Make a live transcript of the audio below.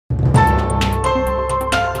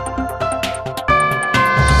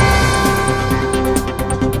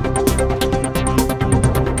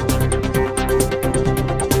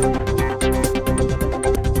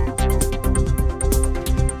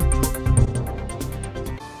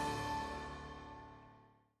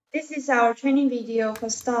This is our training video for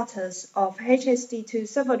starters of HSD2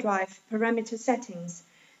 servo drive parameter settings.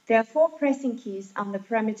 There are 4 pressing keys on the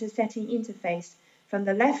parameter setting interface from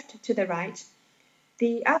the left to the right.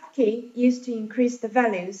 The up key used to increase the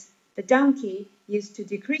values, the down key used to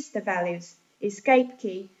decrease the values, escape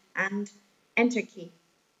key, and enter key.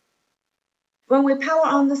 When we power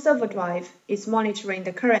on the servo drive, it's monitoring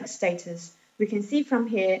the current status. We can see from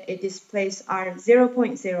here it displays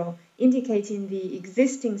R0.0, indicating the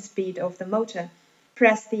existing speed of the motor.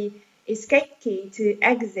 Press the escape key to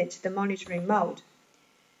exit the monitoring mode.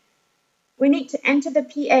 We need to enter the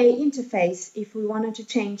PA interface if we wanted to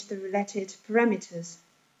change the related parameters.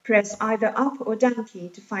 Press either up or down key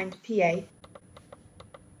to find PA,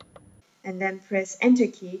 and then press enter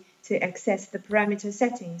key to access the parameter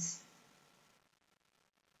settings.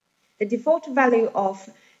 The default value of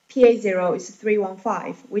PA0 is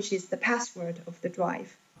 315, which is the password of the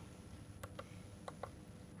drive.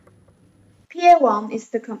 PA1 is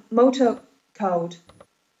the motor code.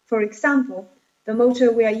 For example, the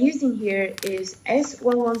motor we are using here is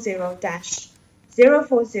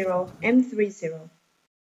S110-040M30.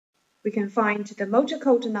 We can find the motor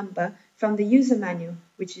code number from the user manual,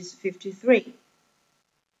 which is 53.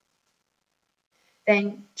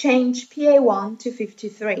 Then change PA1 to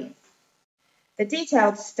 53. The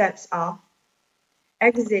detailed steps are: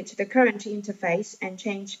 exit the current interface and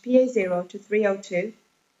change PA0 to 302.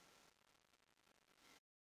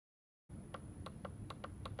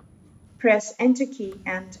 Press enter key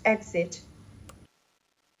and exit.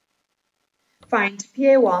 Find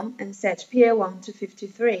PA1 and set PA1 to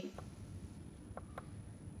 53.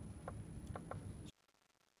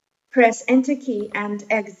 Press enter key and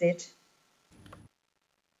exit.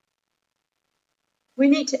 We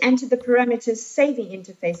need to enter the parameters saving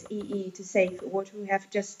interface EE to save what we have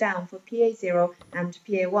just done for PA0 and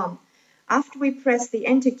PA1. After we press the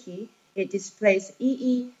enter key, it displays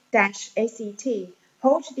EE-ACT.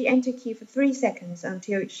 Hold the enter key for 3 seconds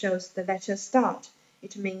until it shows the letter start.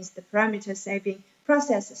 It means the parameter saving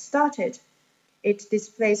process started. It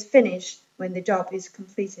displays finish when the job is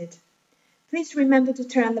completed. Please remember to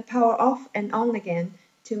turn the power off and on again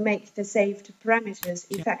to make the saved parameters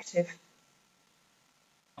effective.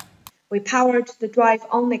 We powered the drive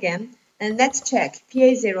on again, and let's check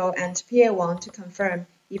PA0 and PA1 to confirm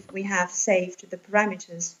if we have saved the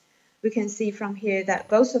parameters. We can see from here that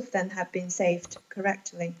both of them have been saved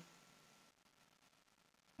correctly.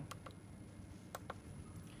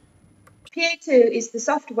 PA2 is the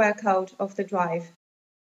software code of the drive.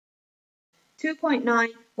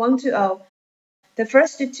 2.9120. The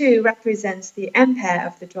first 2 represents the ampere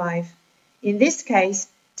of the drive. In this case,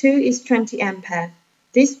 2 is 20 ampere.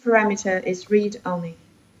 This parameter is read-only.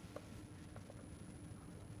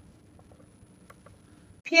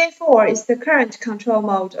 PA4 is the current control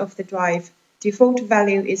mode of the drive. Default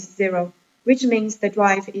value is 0, which means the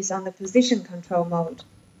drive is on the position control mode.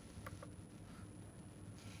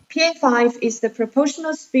 PA5 is the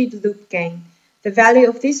proportional speed loop gain. The value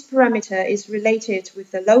of this parameter is related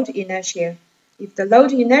with the load inertia. If the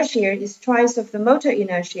load inertia is twice of the motor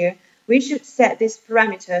inertia, we should set this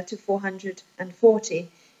parameter to 440.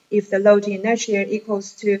 If the load inertia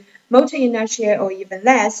equals to motor inertia or even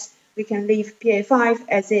less, we can leave PA5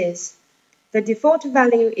 as is. The default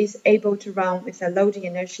value is able to run with a load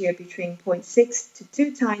inertia between 0.6 to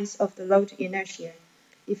 2 times of the load inertia.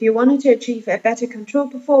 If you wanted to achieve a better control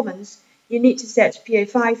performance, you need to set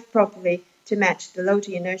PA5 properly to match the load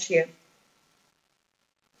inertia.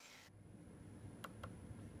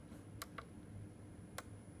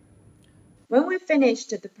 When we finished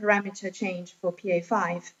the parameter change for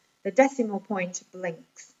PA5, the decimal point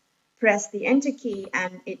blinks. Press the enter key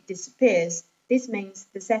and it disappears. This means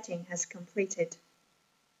the setting has completed.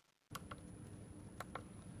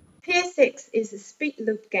 PA6 is a speed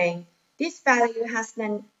loop gain. This value has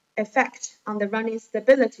an effect on the running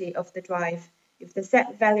stability of the drive. If the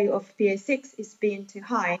set value of PA6 is being too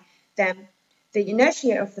high, then the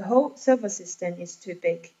inertia of the whole servo system is too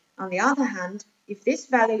big. On the other hand, if this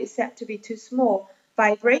value is set to be too small,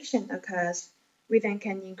 vibration occurs. We then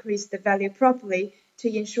can increase the value properly to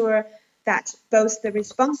ensure that both the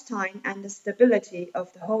response time and the stability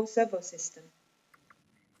of the whole servo system.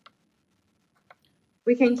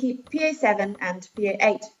 We can keep PA7 and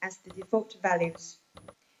PA8 as the default values.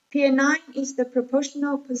 PA9 is the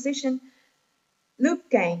proportional position loop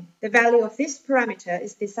gain. The value of this parameter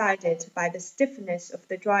is decided by the stiffness of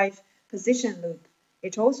the drive position loop.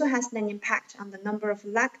 It also has an impact on the number of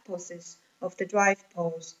lag pulses of the drive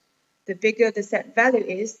poles. The bigger the set value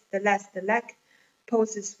is, the less the lag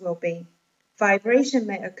pulses will be. Vibration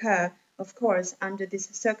may occur, of course, under this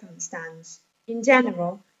circumstance. In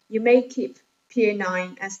general, you may keep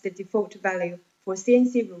PA9 as the default value for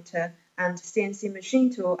CNC router and CNC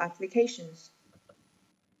machine tool applications.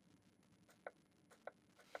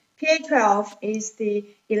 PA12 is the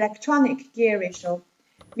electronic gear ratio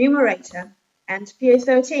numerator, and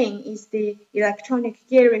PA13 is the electronic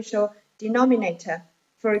gear ratio denominator.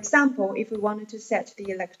 For example, if we wanted to set the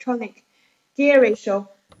electronic gear ratio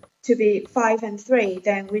to be 5 and 3,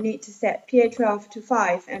 then we need to set PA12 to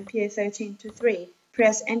 5 and PA13 to 3.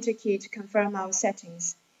 Press Enter key to confirm our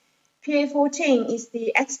settings. PA14 is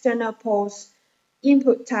the external pulse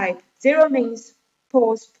input type. 0 means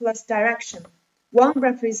pulse plus direction. 1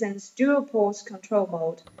 represents dual pulse control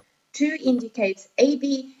mode. 2 indicates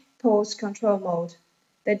AB pulse control mode.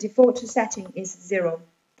 The default setting is 0,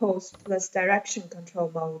 pulse plus direction control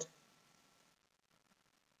mode.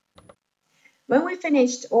 When we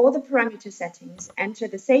finished all the parameter settings, enter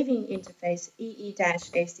the saving interface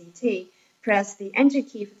EE-ACT. Press the Enter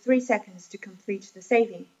key for 3 seconds to complete the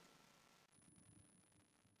saving.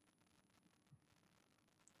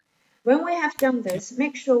 When we have done this,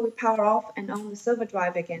 make sure we power off and on the server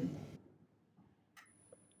drive again.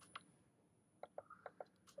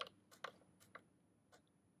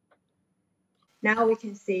 Now we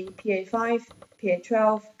can see PA5,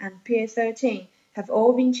 PA12, and PA13 have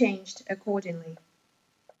all been changed accordingly.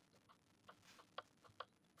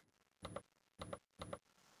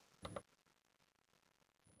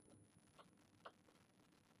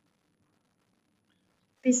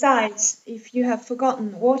 Besides, if you have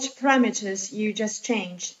forgotten what parameters you just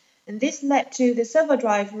changed, and this led to the server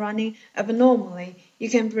drive running abnormally, you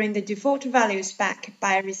can bring the default values back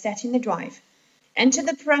by resetting the drive. Enter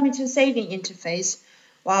the parameter saving interface.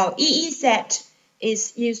 While EE-set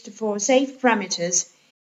is used for save parameters,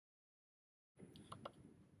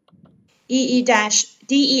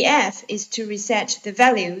 EE-DEF is to reset the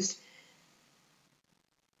values.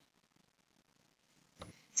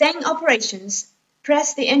 Same operations.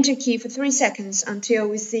 Press the Enter key for 3 seconds until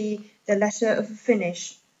we see the letter of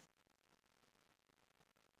finish.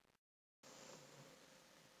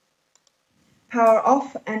 Power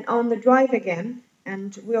off and on the drive again,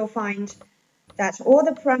 and we'll find that all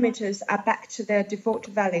the parameters are back to their default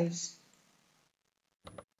values.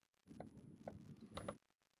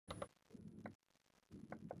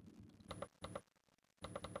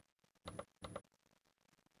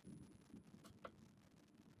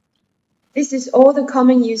 This is all the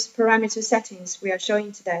common use parameter settings we are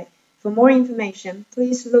showing today. For more information,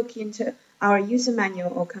 please look into our user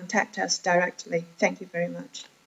manual or contact us directly. Thank you very much.